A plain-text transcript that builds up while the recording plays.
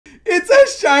It's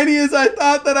as shiny as I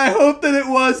thought that I hoped that it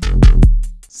was.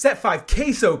 Set 5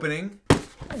 case opening.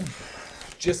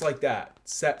 Just like that.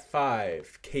 Set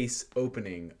 5 case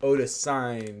opening. Oda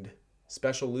signed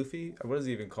special Luffy. What is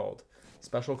it even called?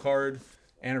 Special card,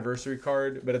 anniversary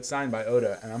card, but it's signed by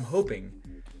Oda, and I'm hoping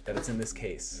that it's in this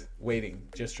case, waiting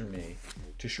just for me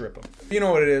to strip them. You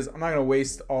know what it is. I'm not gonna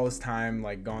waste all this time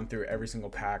like going through every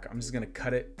single pack. I'm just gonna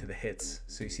cut it to the hits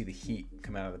so you see the heat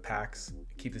come out of the packs.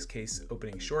 Keep this case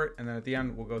opening short, and then at the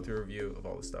end we'll go through a review of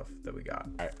all the stuff that we got.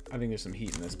 All right, I think there's some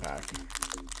heat in this pack.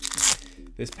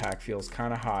 This pack feels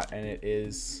kind of hot, and it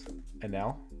is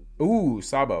Enel. Ooh,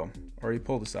 Sabo. Already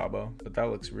pulled a Sabo, but that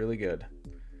looks really good.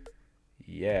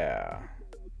 Yeah,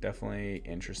 definitely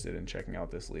interested in checking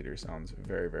out this leader. Sounds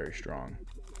very, very strong.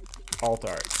 Alt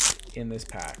art in this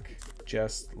pack,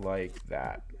 just like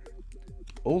that.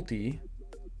 Ulti,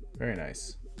 very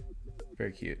nice,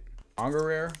 very cute.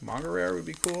 Manga rare would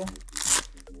be cool.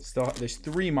 Still, there's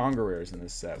 3 manga rares in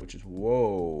this set, which is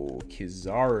whoa.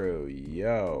 Kizaru,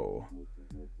 yo,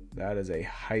 that is a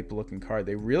hype looking card.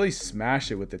 They really smash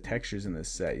it with the textures in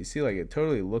this set. You see, like, it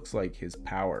totally looks like his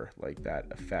power, like that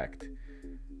effect.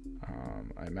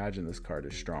 I imagine this card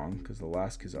is strong because the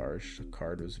last Kizaru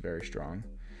card was very strong.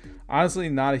 Honestly,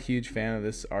 not a huge fan of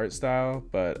this art style,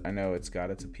 but I know it's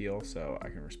got its appeal, so I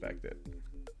can respect it.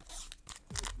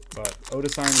 But Oda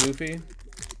signed Luffy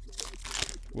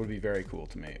would be very cool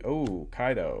to me. Oh,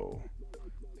 Kaido.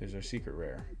 There's our secret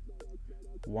rare.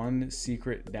 1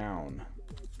 secret down.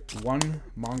 1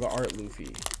 manga art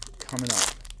Luffy coming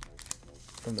up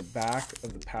from the back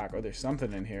of the pack. Oh, there's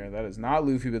something in here. That is not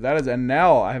Luffy, but that is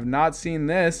Enel. I have not seen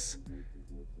this.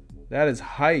 That is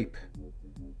hype.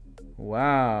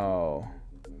 Wow.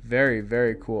 Very,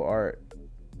 very cool art.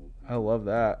 I love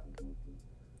that.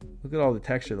 Look at all the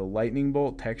texture. The lightning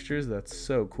bolt textures. That's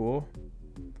so cool.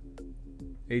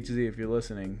 HZ, if you're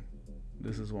listening,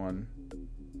 this is one.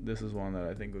 This is one that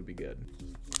I think would be good.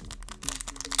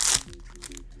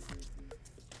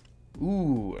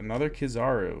 Ooh, another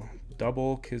Kizaru.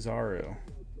 Double Kizaru.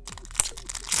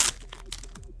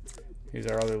 Here's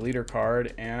our other leader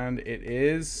card, and it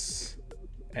is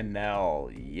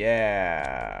Enel.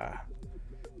 Yeah.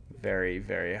 Very,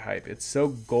 very hype. It's so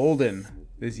golden.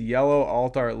 This yellow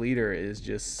alt art leader is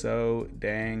just so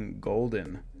dang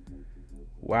golden.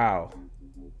 Wow.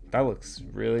 That looks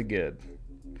really good.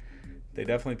 They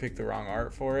definitely picked the wrong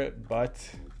art for it, but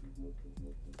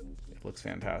it looks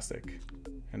fantastic.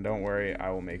 And don't worry,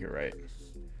 I will make it right.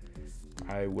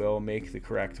 I will make the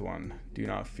correct one. Do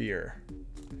not fear.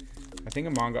 I think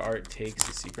a manga art takes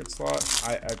the secret slot.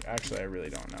 Actually, I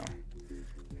really don't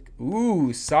know.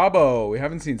 Ooh, Sabo. We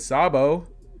haven't seen Sabo.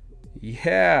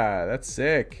 Yeah, that's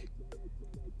sick.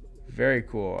 Very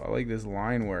cool. I like this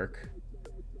line work.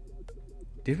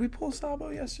 Did we pull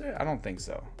Sabo yesterday? I don't think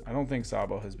so. I don't think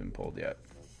Sabo has been pulled yet.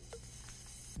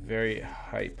 Very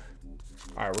hype.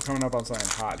 All right, we're coming up on something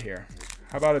hot here.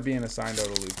 How about it being a signed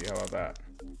Oda Luffy? How about that?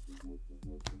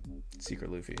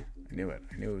 Secret Luffy. I knew it.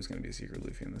 I knew it was going to be a secret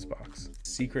Luffy in this box.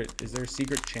 Secret. Is there a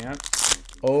secret chant?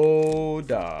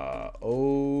 Oda.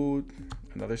 Oh,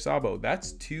 another Sabo.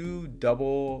 That's 2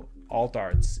 double alt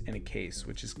arts in a case,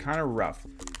 which is kind of rough.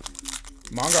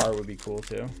 Manga art would be cool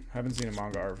too. Haven't seen a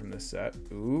manga art from this set.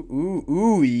 Ooh, ooh,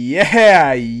 ooh,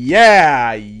 yeah,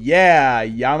 yeah, yeah.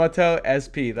 Yamato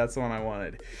SP. That's the one I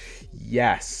wanted.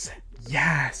 Yes,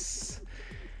 yes.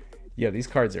 Yeah, these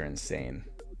cards are insane.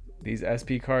 These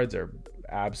SP cards are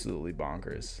absolutely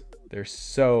bonkers. They're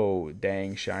so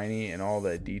dang shiny, and all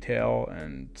the detail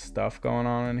and stuff going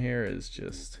on in here is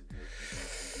just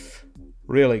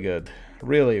really good.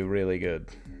 Really, really good.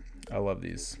 I love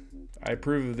these. I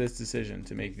approve of this decision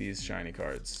to make these shiny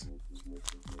cards.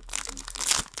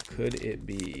 Could it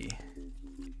be?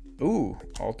 Ooh,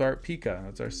 alt art Pika.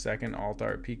 That's our second alt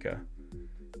art Pika.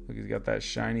 Look, he's got that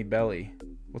shiny belly.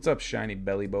 What's up, shiny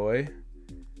belly boy?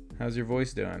 How's your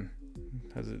voice doing?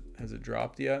 Has it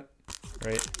dropped yet?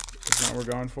 Right? That's not what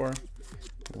we're going for.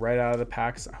 Right out of the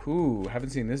packs. Ooh,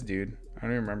 haven't seen this dude. I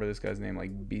don't even remember this guy's name,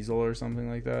 like Beazle or something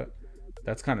like that.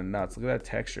 That's kind of nuts. Look at that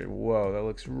texture. Whoa, that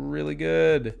looks really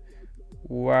good.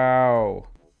 Wow.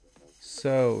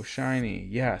 So shiny.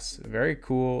 Yes, very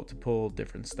cool to pull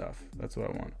different stuff. That's what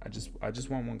I want. I just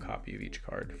want 1 copy of each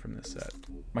card from this set.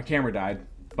 My camera died,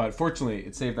 but fortunately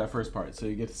it saved that first part, so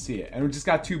you get to see it. And we just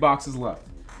got 2 boxes left.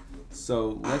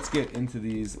 So let's get into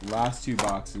these last 2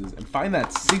 boxes and find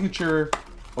that signature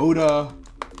Oda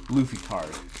Luffy card.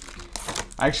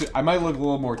 Actually, I might look a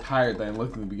little more tired than I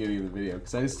looked in the beginning of the video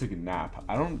because I just took a nap.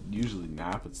 I don't usually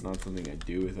nap. It's not something I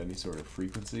do with any sort of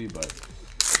frequency, but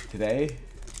today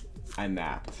I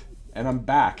napped. And I'm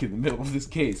back in the middle of this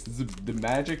case. This is the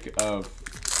magic of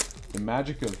The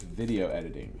magic of video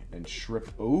editing and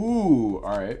shrimp. Ooh,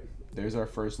 all right. There's our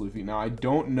first Luffy. Now, I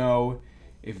don't know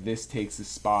if this takes the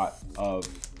spot of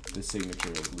the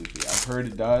signature of Luffy. I've heard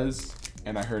it does,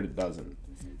 and I heard it doesn't,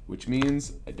 which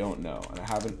means I don't know, and I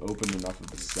haven't opened enough of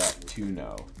the set to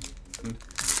know.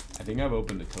 I think I've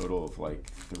opened a total of like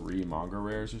 3 manga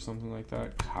rares or something like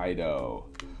that. Kaido. All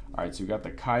right, so we got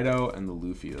the Kaido and the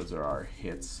Luffy. Those are our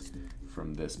hits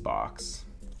from this box.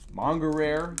 Manga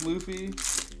rare Luffy.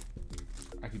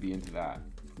 I could be into that.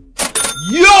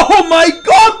 Yo, my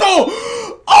God!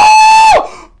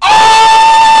 Oh!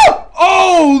 Oh!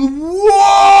 Oh!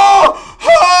 Whoa!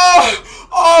 Oh,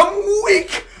 I'm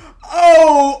weak.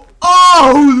 Oh!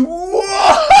 Oh!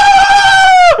 Whoa!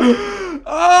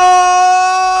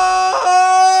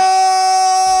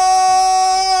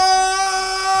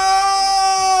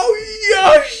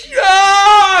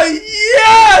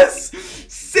 Yes!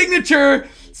 Signature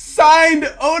signed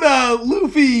Oda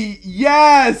Luffy.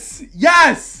 Yes!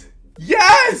 Yes!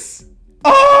 Yes!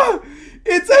 Oh!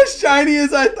 It's as shiny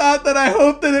as I thought that I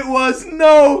hoped that it was.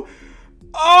 No!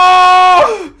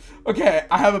 Oh! Okay,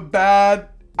 I have a bad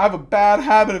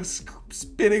habit of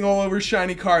spitting all over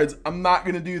shiny cards. I'm not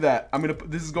gonna do that.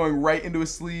 This is going right into a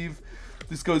sleeve.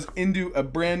 This goes into a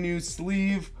brand new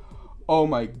sleeve. Oh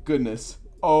my goodness.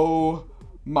 Oh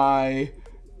my,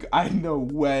 no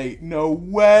way, no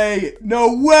way,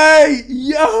 no way,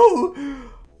 yo.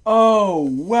 Oh,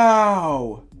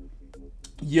 wow.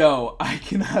 Yo, I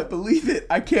cannot believe it.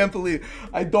 I can't believe,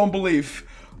 I don't believe.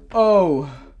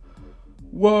 Oh,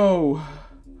 whoa.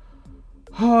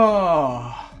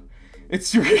 Oh,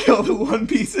 it's real. The One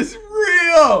Piece is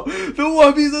real. The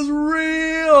One Piece is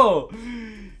real.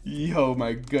 Yo,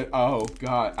 my good. Oh,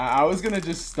 God. I was going to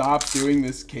just stop doing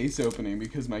this case opening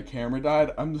because my camera died.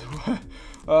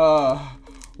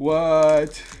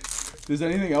 What? Does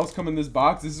anything else come in this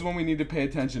box? This is when we need to pay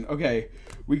attention. Okay,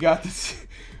 we got this.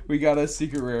 We got a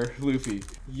secret rare Luffy.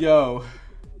 Yo.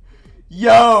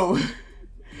 Yo.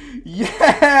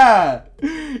 Yeah.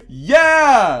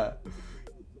 Yeah.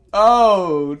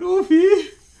 Oh,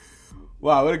 Luffy.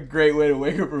 Wow, what a great way to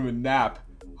wake up from a nap.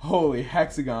 Holy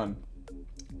hexagon.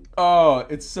 Oh,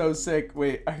 it's so sick.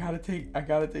 Wait, I gotta take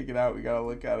it out. We gotta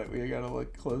look at it. We gotta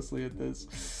look closely at this.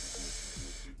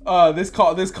 This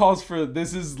calls for,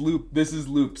 this is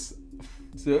loops.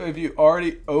 So if you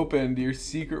already opened your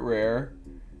secret rare,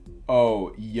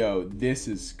 oh, yo, this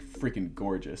is freaking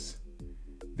gorgeous.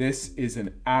 This is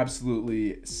an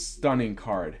absolutely stunning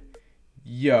card.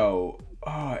 Yo,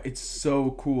 oh, it's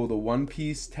so cool. The One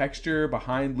Piece texture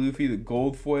behind Luffy, the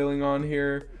gold foiling on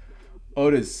here.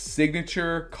 Oda's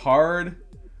signature card.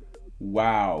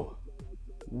 Wow.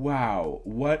 Wow.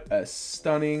 What a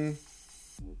stunning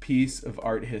piece of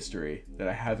art history that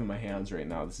I have in my hands right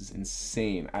now. This is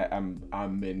insane.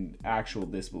 I'm in actual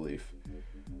disbelief.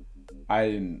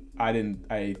 I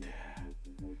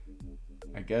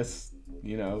guess,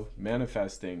 you know,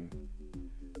 manifesting.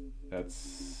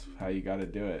 That's how you got to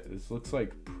do it. This looks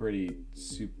like pretty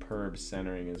superb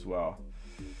centering as well.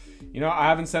 You know, I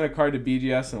haven't sent a card to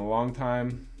BGS in a long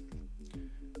time.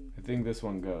 I think this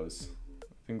one goes. I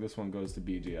think this one goes to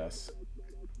BGS.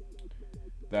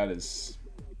 That's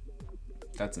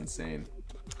insane.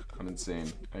 I'm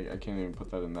insane. I can't even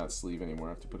put that in that sleeve anymore. I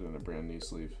have to put it in a brand new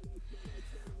sleeve.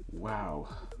 Wow.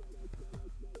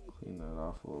 Clean that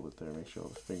off a little bit there. Make sure all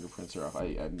the fingerprints are off.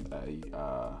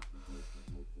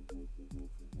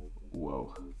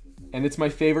 Whoa. And it's my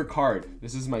favorite card.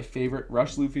 This is my favorite.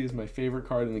 Rush Luffy is my favorite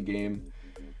card in the game.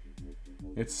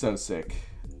 It's so sick.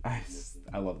 I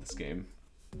love this game.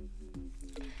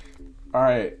 All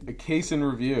right, a case and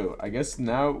review. I guess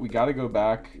now we got to go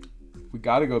back. We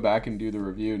got to go back and do the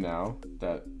review now.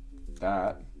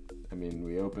 I mean,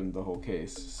 we opened the whole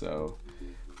case, so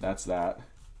that's that.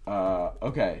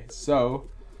 Okay, so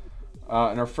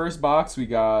in our first box, we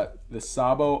got the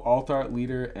Sabo, Alt Art,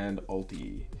 Leader, and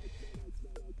Ulti.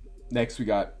 Next, we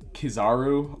got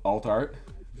Kizaru, Alt Art.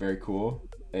 Very cool.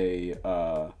 A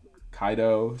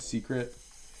Kaido Secret.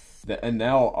 The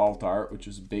Enel Alt Art, which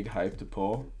was big hype to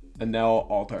pull. Enel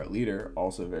Alt Art Leader,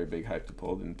 also very big hype to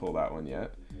pull. Didn't pull that one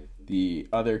yet. The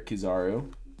other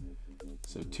Kizaru.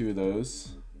 So 2 of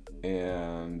those.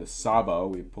 And the Sabo,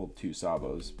 we pulled 2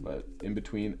 Sabos, but in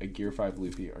between a Gear 5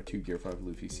 Luffy are 2 Gear 5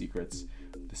 Luffy secrets.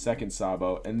 The second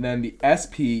Sabo, and then the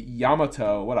SP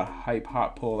Yamato, what a hype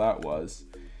hot pull that was.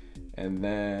 And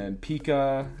then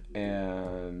Pika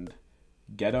and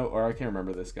Geto, or I can't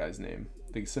remember this guy's name.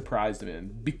 They surprised him in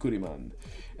Bikuriman.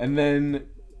 And then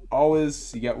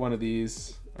always you get one of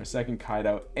these, our second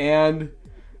Kaido, and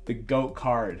the GOAT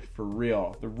card for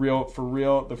real. The for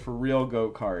real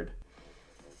GOAT card.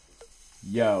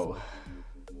 Yo,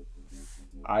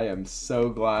 I am so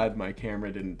glad my camera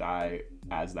didn't die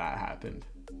as that happened.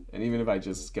 And even if I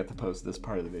just get to post this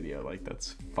part of the video, like,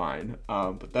 that's fine.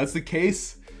 But that's the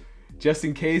case. Just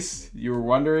in case you were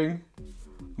wondering,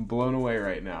 I'm blown away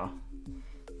right now.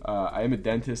 I am a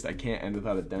dentist. I can't end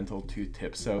without a dental tooth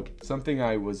tip. So something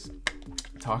I was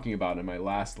talking about in my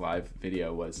last live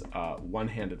video was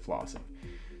one-handed flossing.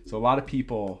 So a lot of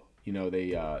people, you know,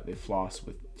 they floss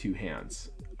with two hands,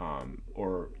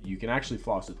 or you can actually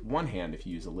floss with one hand if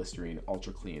you use a Listerine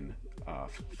Ultra Clean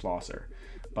flosser.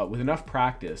 But with enough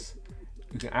practice,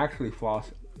 you can actually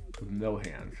floss with no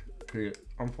hands. See,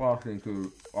 I'm flossing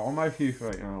through all my teeth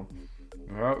right now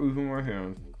without using my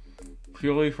hands,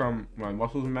 purely from my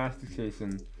muscles of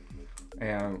mastication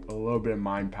and a little bit of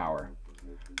mind power.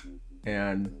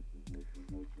 And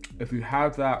if you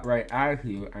have that right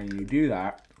attitude and you do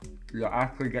that, you'll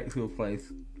actually get to a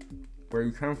place where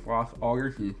you can floss all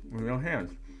your teeth with no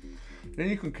hands. Then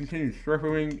you can continue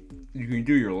stripping, you can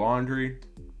do your laundry,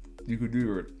 you could do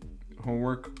your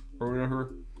homework or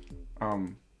whatever.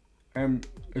 And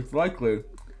it's likely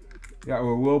that there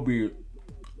will be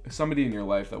somebody in your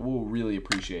life that will really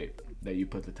appreciate that you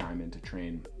put the time in to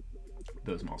train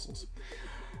those muscles.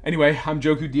 Anyway, I'm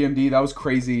Johku DMD. That was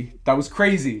crazy. That was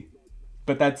crazy.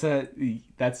 But that's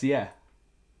yeah.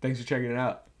 Thanks for checking it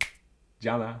out.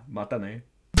 Jana, mata ne.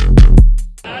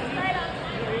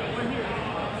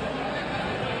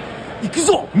 行く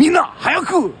ぞみんな早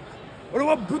く俺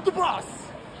はぶっ飛ば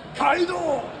すカイドウ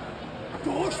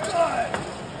どうしたい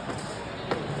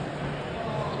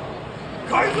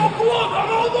海賊は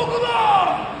生男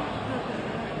だ